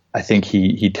I think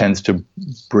he tends to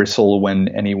bristle when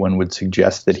anyone would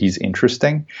suggest that he's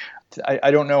interesting.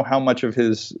 I don't know how much of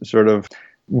his sort of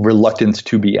reluctance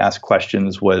to be asked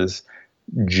questions was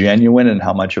genuine and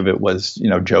how much of it was,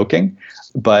 joking.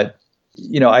 But,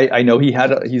 I know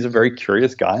he's a very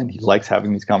curious guy, and he likes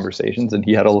having these conversations. And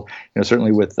he had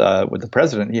certainly with the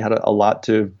president, he had a lot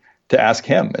to ask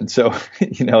him. And so,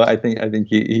 I think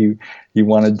he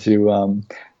wanted to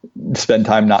spend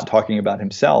time not talking about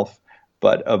himself,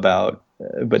 but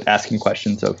asking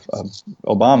questions of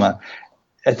Obama.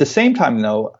 At the same time,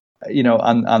 though,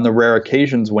 on the rare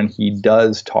occasions when he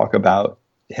does talk about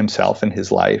himself and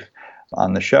his life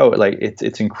on the show, like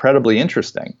it's incredibly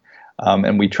interesting.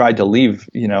 And we tried to leave,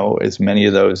 as many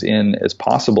of those in as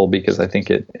possible, because I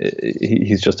think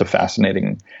he's just a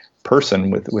fascinating person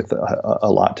with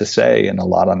a lot to say and a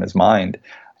lot on his mind.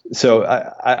 So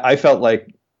I felt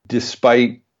like,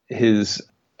 despite his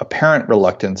apparent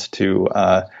reluctance to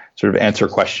sort of answer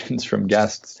questions from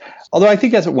guests, although I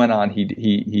think as it went on,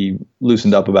 he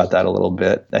loosened up about that a little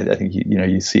bit. I think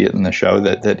you see it in the show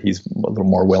that he's a little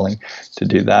more willing to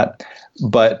do that.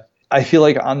 But I feel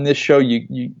like on this show,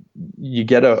 you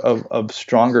get a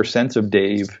stronger sense of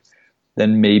Dave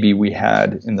than maybe we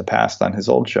had in the past on his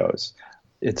old shows.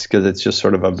 It's because it's just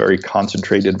sort of a very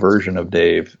concentrated version of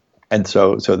Dave. And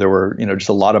so there were, just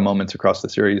a lot of moments across the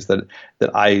series that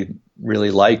I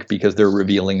really like because they're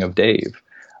revealing of Dave.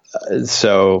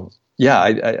 So yeah,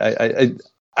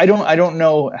 I don't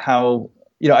know how,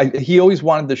 he always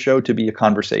wanted the show to be a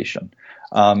conversation.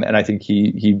 And I think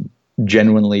he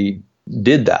genuinely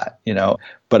did that,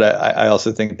 but I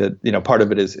also think that, part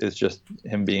of it is just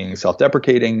him being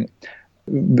self-deprecating.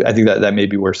 I think that may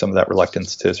be where some of that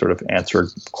reluctance to sort of answer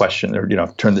question or,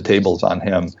 turn the tables on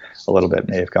him a little bit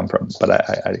may have come from, but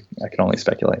I can only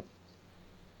speculate.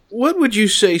 What would you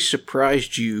say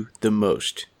surprised you the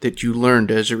most that you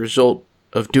learned as a result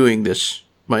of doing this,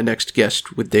 My Next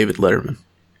Guest with David Letterman?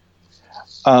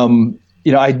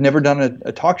 I'd never done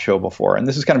a talk show before, and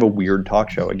this is kind of a weird talk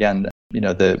show. Again,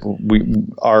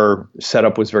 our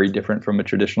setup was very different from a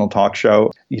traditional talk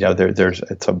show.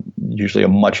 It's usually a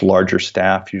much larger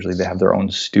staff. Usually they have their own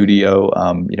studio.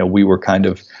 We were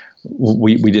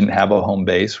we didn't have a home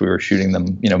base. We were shooting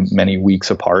them, many weeks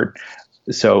apart.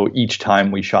 So each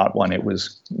time we shot one, it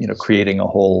was, creating a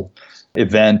whole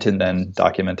event and then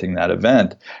documenting that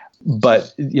event.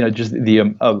 But, just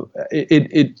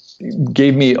it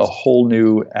gave me a whole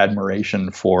new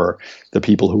admiration for the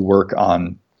people who work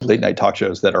on late night talk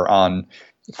shows that are on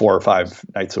 4 or 5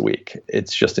 nights a week.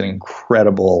 It's just an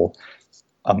incredible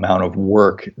amount of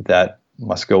work that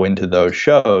must go into those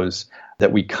shows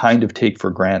that we kind of take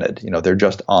for granted. They're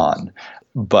just on.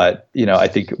 But, I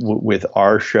think with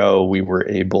our show, we were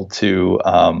able to,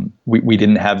 we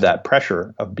didn't have that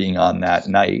pressure of being on that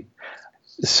night.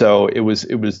 So it was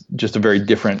just a very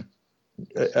different,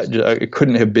 it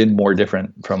couldn't have been more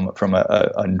different from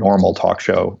a normal talk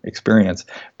show experience.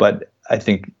 But I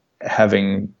think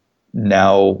having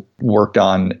now worked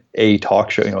on a talk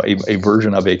show, a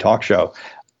version of a talk show,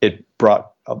 it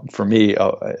brought for me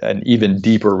an even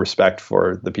deeper respect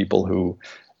for the people who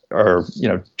are,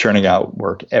 churning out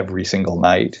work every single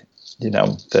night.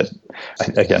 That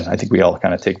again, I think we all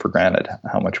kind of take for granted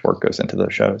how much work goes into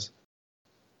those shows.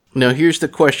 Now, here's the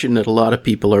question that a lot of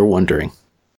people are wondering.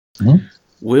 Mm-hmm.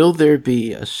 Will there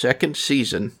be a second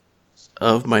season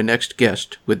of My Next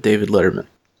Guest with David Letterman?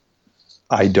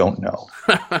 I don't know.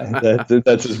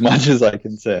 That's as much as I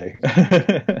can say.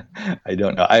 I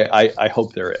don't know. I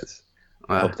hope there is.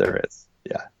 I hope there is.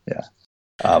 Yeah.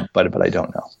 But I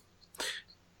don't know.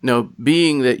 Now,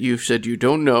 being that you've said you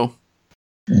don't know,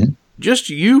 mm-hmm. just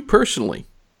you personally,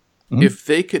 mm-hmm.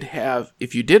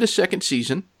 if you did a second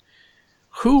season,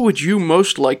 who would you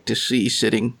most like to see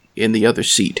sitting in the other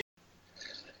seat?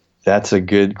 That's a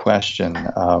good question,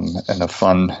 and a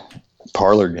fun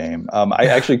parlor game.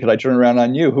 Could I turn around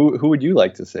on you? Who would you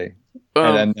like to see?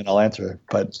 And then I'll answer.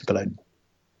 But I'm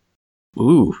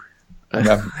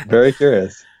very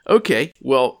curious. Okay,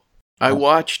 well, I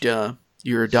watched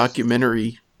your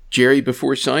documentary, Jerry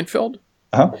Before Seinfeld,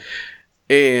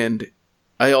 and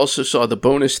I also saw the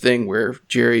bonus thing where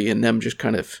Jerry and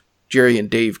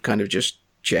Dave kind of just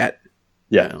chat.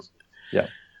 Yeah. Yeah.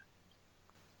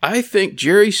 I think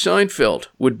Jerry Seinfeld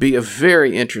would be a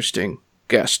very interesting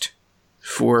guest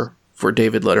for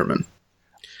David Letterman.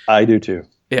 I do too.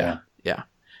 Yeah.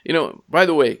 You know, by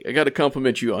the way, I got to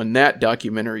compliment you on that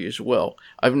documentary as well.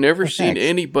 I've never seen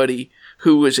anybody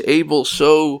who was able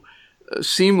so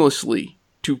seamlessly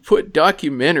to put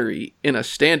documentary in a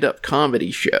stand-up comedy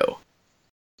show.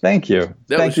 Thank you.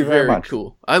 Thank you very much.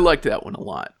 Cool. I liked that one a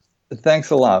lot.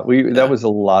 Thanks a lot. That was a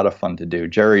lot of fun to do.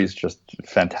 Jerry's just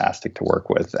fantastic to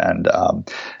work with, and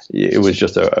it was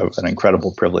just an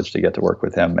incredible privilege to get to work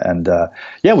with him. And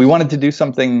we wanted to do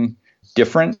something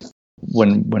different.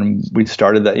 When we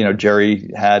started that,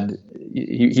 Jerry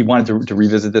he wanted to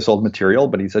revisit this old material,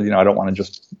 but he said, I don't want to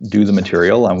just do the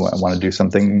material. I want to do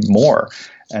something more.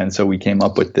 And so we came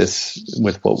up with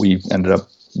what we ended up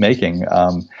making.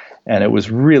 And it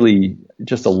was really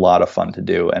just a lot of fun to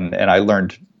do. And I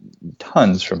learned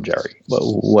tons from Jerry.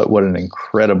 What an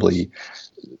incredibly,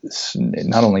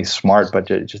 not only smart, but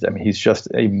he's just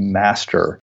a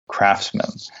master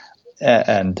craftsman.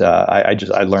 And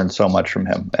I learned so much from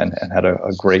him and had a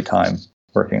great time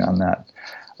working on that.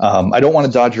 I don't want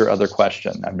to dodge your other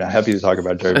question. I'm happy to talk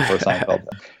about Jerry Before Seinfeld.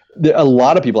 There are a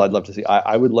lot of people I'd love to see.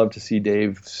 I would love to see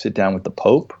Dave sit down with the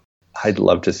Pope. I'd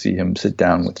love to see him sit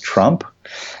down with Trump.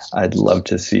 I'd love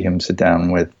to see him sit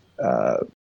down with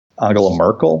Angela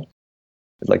Merkel.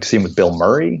 I'd like to see him with Bill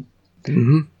Murray.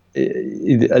 Mm-hmm.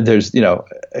 There's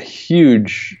a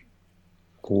huge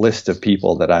list of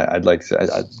people that I'd like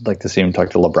to see him talk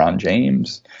to. LeBron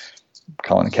James,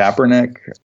 Colin Kaepernick,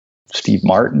 Steve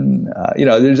Martin.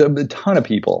 There's a ton of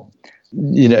people.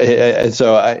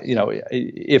 So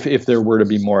if there were to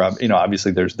be more,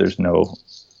 obviously there's no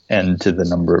end to the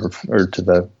number of, or to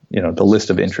the the list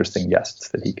of interesting guests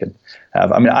that he could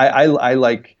have. I mean, I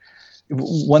like,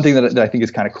 one thing that I think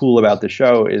is kind of cool about the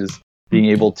show is being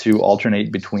able to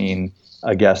alternate between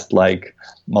a guest like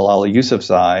Malala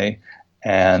Yousafzai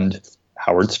and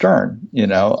Howard Stern,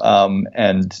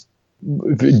 and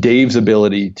Dave's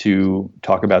ability to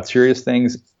talk about serious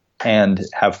things and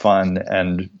have fun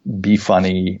and be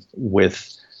funny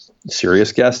with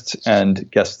serious guests and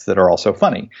guests that are also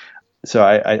funny. So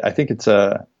I think it's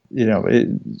the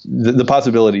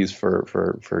possibilities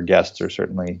for guests are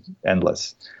certainly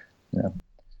endless.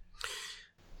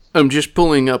 I'm just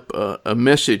pulling up a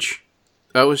message.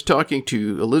 I was talking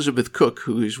to Elizabeth Cook,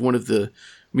 who is one of the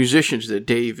musicians that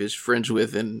Dave is friends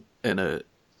with and a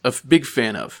big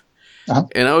fan of. Uh-huh.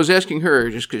 And I was asking her,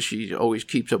 just because she always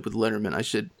keeps up with Letterman, I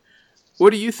said,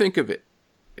 what do you think of it?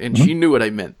 And she knew what I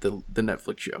meant, the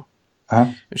Netflix show.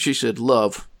 Uh-huh. And she said,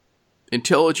 love.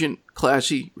 Intelligent,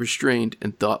 classy, restrained,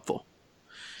 and thoughtful.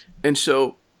 And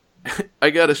so, I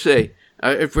gotta say,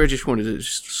 I just wanted to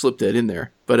slip that in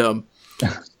there. But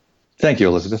thank you,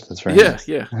 Elizabeth. That's very nice.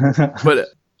 Yeah. But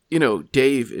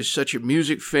Dave is such a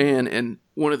music fan, and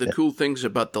one of the cool things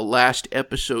about the last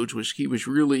episodes was he was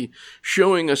really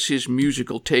showing us his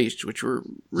musical tastes, which were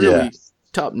really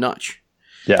top notch.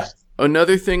 Yeah.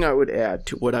 Another thing I would add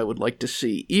to what I would like to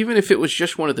see, even if it was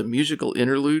just one of the musical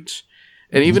interludes,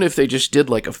 and even if they just did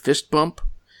like a fist bump,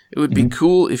 it would be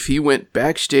cool if he went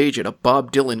backstage at a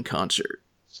Bob Dylan concert.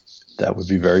 That would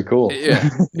be very cool. Yeah.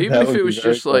 Even if it was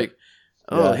just cool. Like,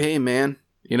 oh, hey, man.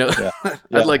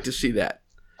 I'd like to see that.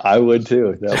 I would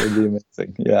too. That would be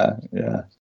amazing. Yeah.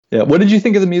 What did you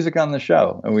think of the music on the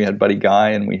show? And we had Buddy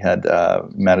Guy, and we had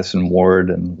Madison Ward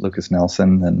and Lucas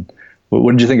Nelson. And what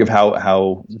did you think of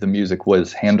how the music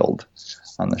was handled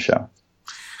on the show?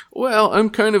 Well, I'm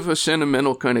kind of a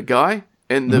sentimental kind of guy,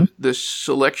 and the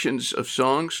selections of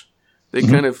songs, they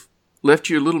kind of left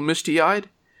you a little misty-eyed.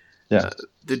 Yeah.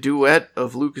 The duet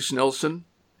of Lucas Nelson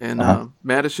and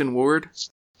Madison Ward.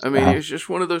 I mean, it's just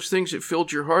one of those things that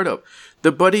filled your heart up.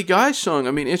 The Buddy Guy song,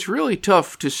 I mean, it's really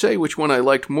tough to say which one I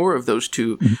liked more of those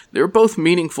two. They're both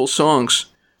meaningful songs.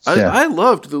 I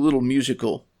loved the little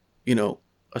musical,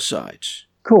 asides.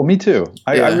 Cool, me too.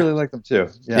 I really like them too.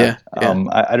 Yeah.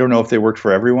 I don't know if they worked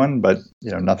for everyone, but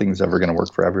nothing's ever going to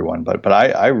work for everyone. But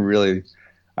I really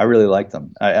like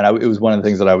them. It was one of the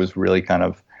things that I was really kind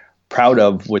of proud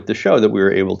of with the show that we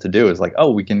were able to do, is like,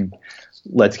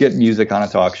 let's get music on a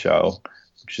talk show,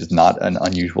 which is not an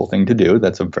unusual thing to do.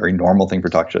 That's a very normal thing for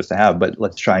talk shows to have, but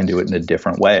let's try and do it in a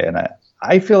different way. And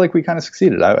I feel like we kind of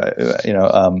succeeded.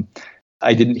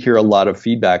 I didn't hear a lot of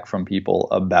feedback from people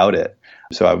about it.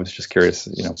 So I was just curious,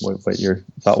 what your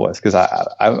thought was, because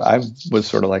I was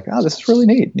sort of like, oh, this is really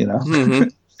neat,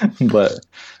 But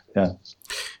yeah.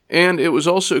 And it was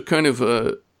also kind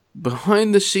of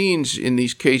behind the scenes in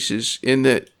these cases, in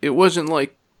that it wasn't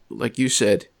like you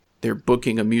said, they're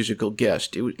booking a musical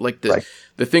guest. It was like the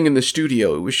thing in the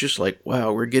studio. It was just like,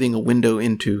 wow, we're getting a window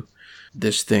into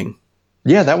this thing.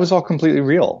 Yeah, that was all completely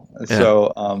real. Yeah.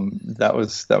 So that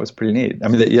was pretty neat. I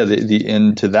mean, the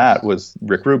end to that was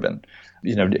Rick Rubin.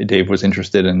 Dave was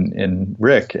interested in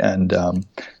Rick, and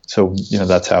so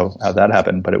that's how that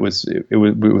happened. But it was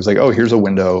like, oh, here's a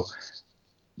window,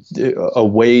 a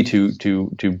way to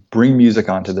bring music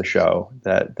onto the show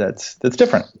that's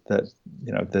different, that's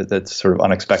sort of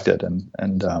unexpected,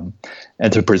 and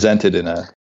to present it in a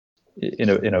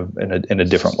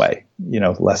different way,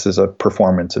 less as a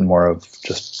performance and more of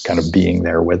just kind of being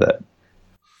there with it.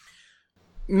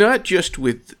 Not just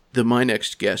with the My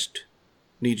Next Guest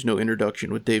Needs No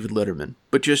Introduction with David Letterman,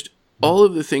 but just all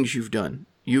of the things you've done.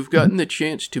 You've gotten the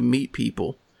chance to meet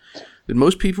people that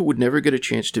most people would never get a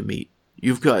chance to meet.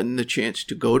 You've gotten the chance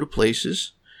to go to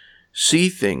places, see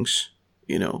things,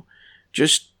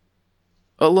 just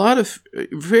a lot of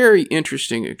very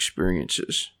interesting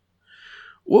experiences.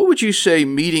 What would you say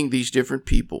meeting these different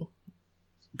people,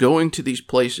 going to these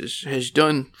places, has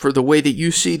done for the way that you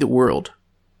see the world?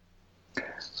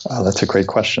 Oh, that's a great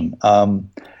question.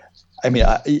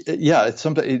 It's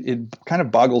something. It kind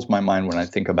of boggles my mind when I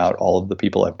think about all of the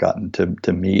people I've gotten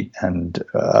to meet and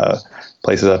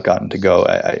places I've gotten to go.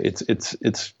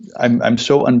 I'm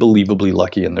so unbelievably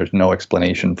lucky, and there's no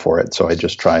explanation for it. So I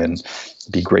just try and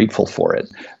be grateful for it.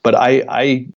 But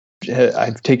I've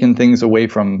taken things away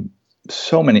from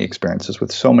so many experiences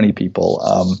with so many people.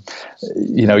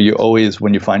 You always,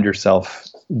 when you find yourself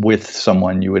with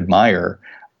someone you admire,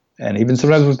 and even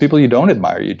sometimes with people you don't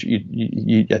admire, I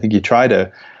think you try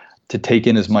to take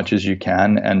in as much as you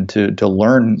can and to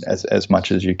learn as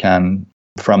much as you can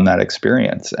from that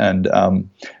experience. And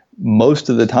most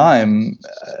of the time,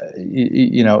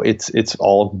 it's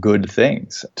all good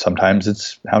things. Sometimes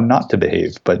it's how not to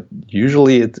behave, but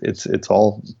usually it's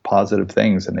all positive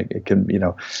things. And it can,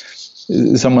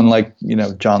 someone like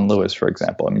John Lewis, for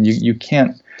example. I mean, you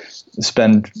can't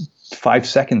spend 5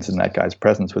 seconds in that guy's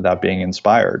presence without being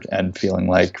inspired and feeling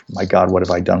like, my God, what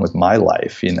have I done with my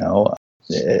life?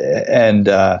 And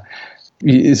I've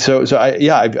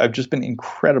just been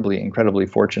incredibly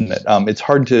fortunate. It's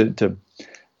hard to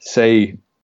say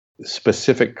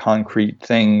specific concrete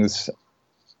things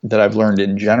that I've learned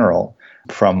in general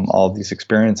from all of these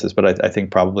experiences, but I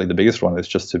think probably the biggest one is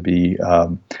just to be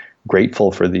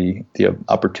grateful for the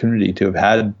opportunity to have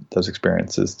had those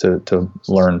experiences, to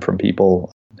learn from people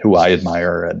who I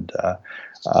admire and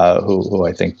who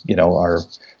I think are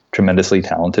tremendously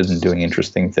talented and doing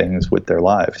interesting things with their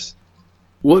lives.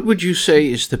 What would you say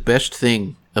is the best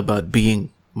thing about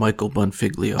being Michael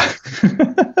Bonfiglio?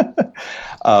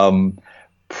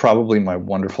 Probably my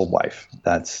wonderful wife.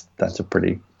 That's a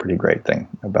pretty great thing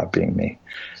about being me.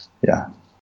 Yeah.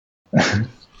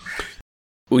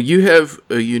 Well, you have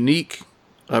a unique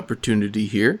opportunity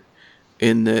here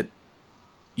in that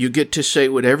you get to say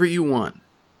whatever you want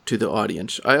to the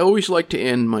audience. I always like to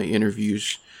end my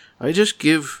interviews. I just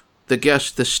give the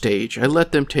guest the stage. I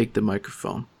let them take the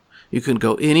microphone. You can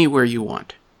go anywhere you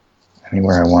want.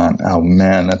 Anywhere I want. Oh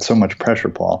man, that's so much pressure,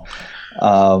 Paul.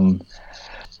 Oh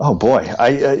boy,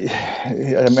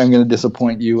 I'm going to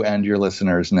disappoint you and your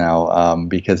listeners now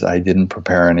because I didn't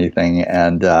prepare anything,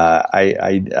 and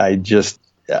I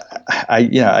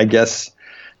guess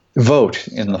vote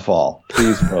in the fall.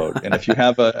 Please vote, and if you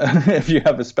have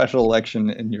a special election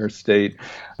in your state,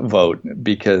 vote,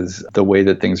 because the way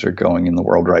that things are going in the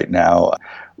world right now,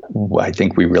 I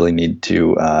think we really need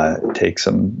to take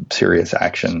some serious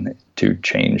action to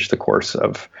change the course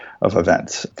of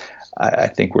events. I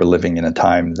think we're living in a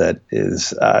time that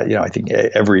is, I think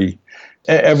every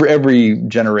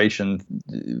generation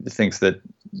thinks that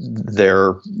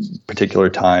their particular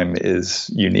time is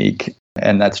unique,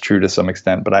 and that's true to some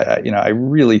extent. But I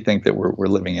really think that we're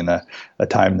living in a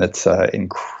time that's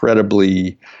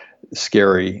incredibly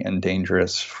scary and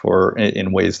dangerous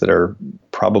in ways that are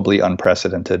probably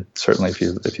unprecedented. Certainly, if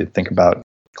you think about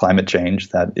climate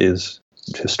change, that is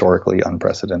historically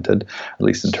unprecedented, at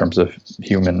least in terms of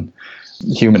human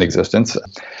existence.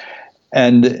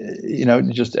 And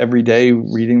just every day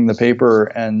reading the paper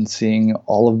and seeing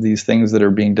all of these things that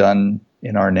are being done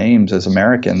in our names as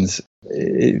Americans,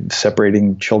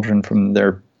 separating children from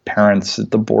their parents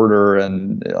at the border,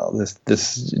 and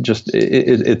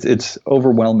it's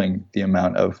overwhelming, the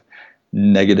amount of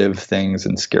negative things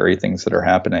and scary things that are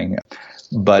happening.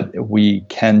 But we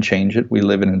can change it. We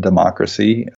live in a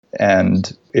democracy,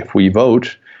 and if we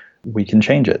vote, we can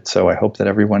change it. So I hope that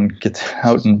everyone gets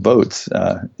out and votes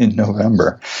in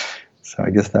November. So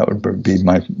I guess that would be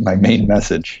my main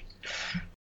message.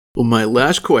 Well, my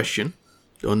last question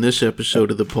on this episode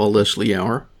of the Paul Leslie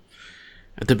Hour.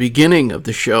 At the beginning of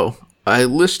the show, I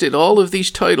listed all of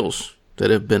these titles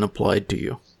that have been applied to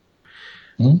you.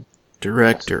 Mm-hmm.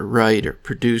 director, writer,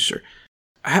 producer.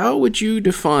 How would you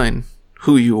define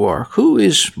who you are? Who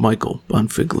is Michael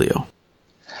Bonfiglio?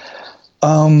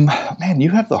 Man,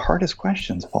 you have the hardest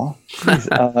questions, Paul.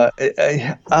 I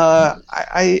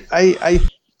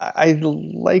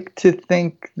like to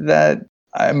think that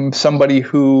I'm somebody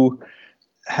who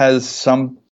has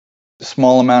some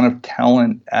small amount of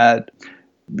talent at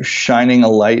shining a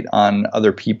light on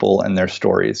other people and their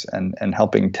stories and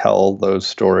helping tell those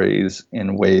stories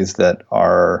in ways that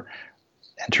are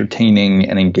entertaining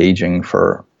and engaging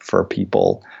for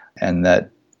people, and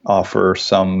that offer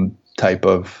some type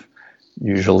of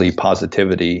usually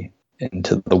positivity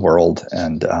into the world,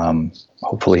 and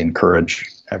hopefully encourage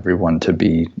everyone to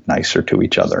be nicer to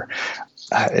each other.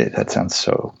 That sounds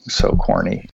so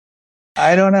corny.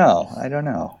 I don't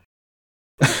know.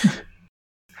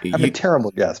 I'm a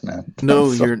terrible guest, man.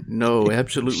 No,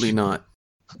 absolutely not.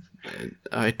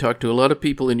 I talk to a lot of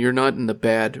people, and you're not in the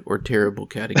bad or terrible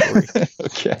category.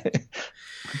 Okay.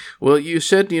 Well, you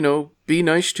said, be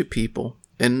nice to people,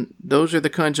 and those are the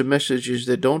kinds of messages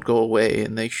that don't go away,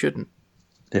 and they shouldn't.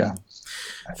 Yeah.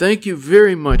 Thank you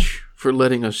very much for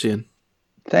letting us in.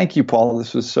 Thank you, Paul.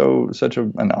 This was such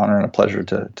an honor and a pleasure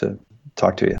to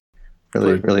talk to you.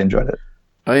 Really enjoyed it.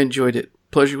 I enjoyed it.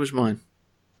 Pleasure was mine.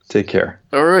 Take care.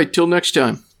 All right, till next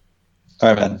time. All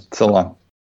right, man. So long.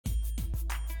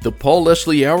 The Paul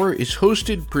Leslie Hour is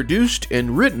hosted, produced,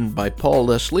 and written by Paul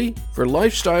Leslie for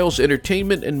Lifestyles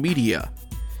Entertainment and Media.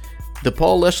 The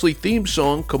Paul Leslie theme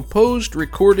song composed,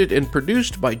 recorded, and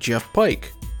produced by Jeff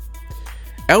Pike.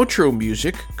 Outro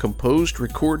music composed,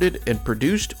 recorded, and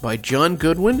produced by John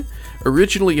Goodwin,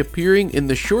 originally appearing in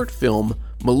the short film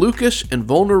Malukas and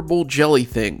Vulnerable Jelly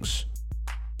Things.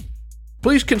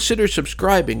 Please consider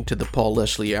subscribing to the Paul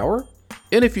Leslie Hour,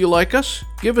 and if you like us,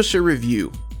 give us a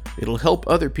review. It'll help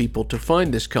other people to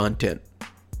find this content.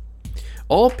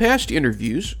 All past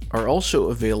interviews are also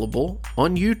available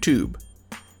on YouTube.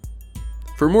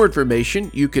 For more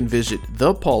information, you can visit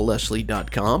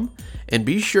thepaulleslie.com and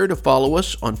be sure to follow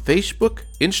us on Facebook,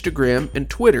 Instagram, and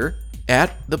Twitter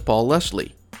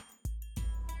 @ThePaulLeslie.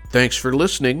 Thanks for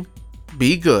listening.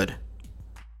 Be good.